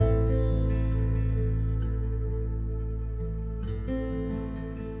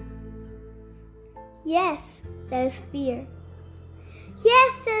Yes, there's fear.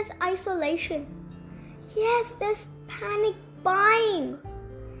 Yes, there's isolation. Yes, there's panic buying.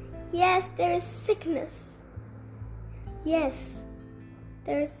 Yes, there is sickness. Yes,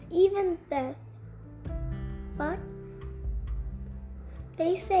 there's even death. But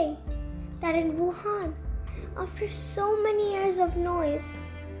they say that in Wuhan, after so many years of noise,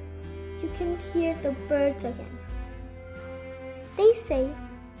 you can hear the birds again. They say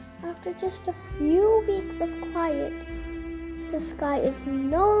after just a few weeks of quiet, the sky is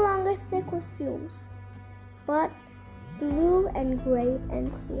no longer thick with fumes, but blue and gray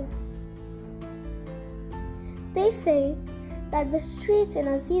and clear. They say that the streets in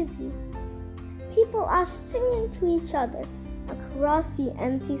Azizi, people are singing to each other across the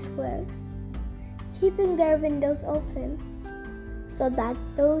empty square, keeping their windows open so that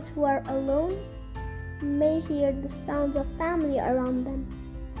those who are alone may hear the sounds of family around them.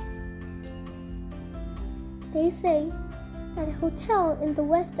 They say that a hotel in the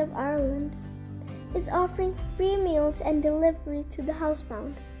west of Ireland is offering free meals and delivery to the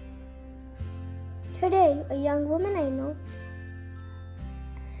housebound. Today, a young woman I know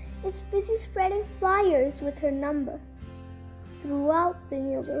is busy spreading flyers with her number throughout the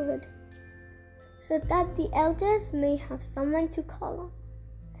neighborhood so that the elders may have someone to call on.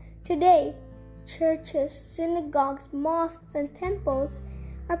 Today, churches, synagogues, mosques, and temples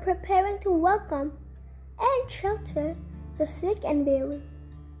are preparing to welcome and shelter the sick and weary.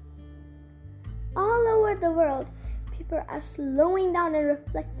 All over the world, people are slowing down and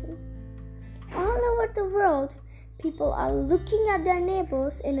reflecting. All over the world, people are looking at their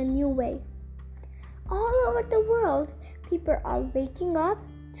neighbors in a new way. All over the world, people are waking up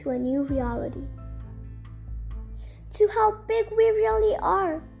to a new reality. To how big we really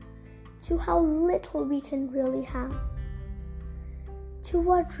are, to how little we can really have, to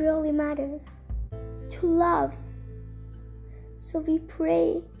what really matters, to love. So we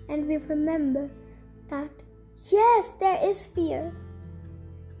pray and we remember that yes, there is fear,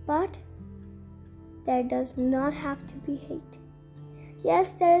 but there does not have to be hate.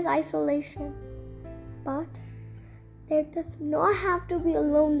 Yes, there is isolation, but there does not have to be a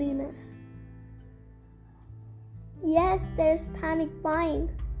loneliness. Yes, there is panic buying,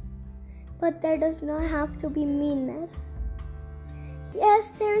 but there does not have to be meanness.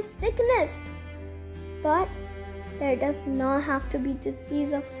 Yes, there is sickness, but there does not have to be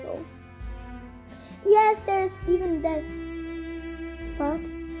disease of soul. Yes, there is even death, but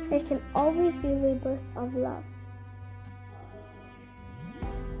there can always be rebirth of love.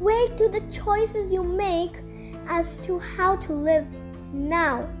 Wait to the choices you make as to how to live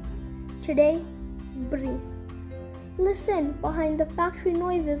now. Today, breathe. Listen behind the factory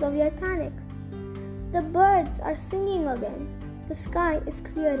noises of your panic. The birds are singing again. The sky is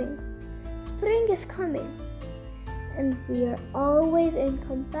clearing. Spring is coming. And we are always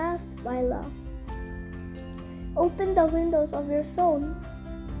encompassed by love. Open the windows of your soul.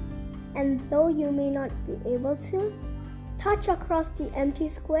 And though you may not be able to touch across the empty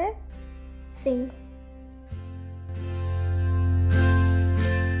square, sing.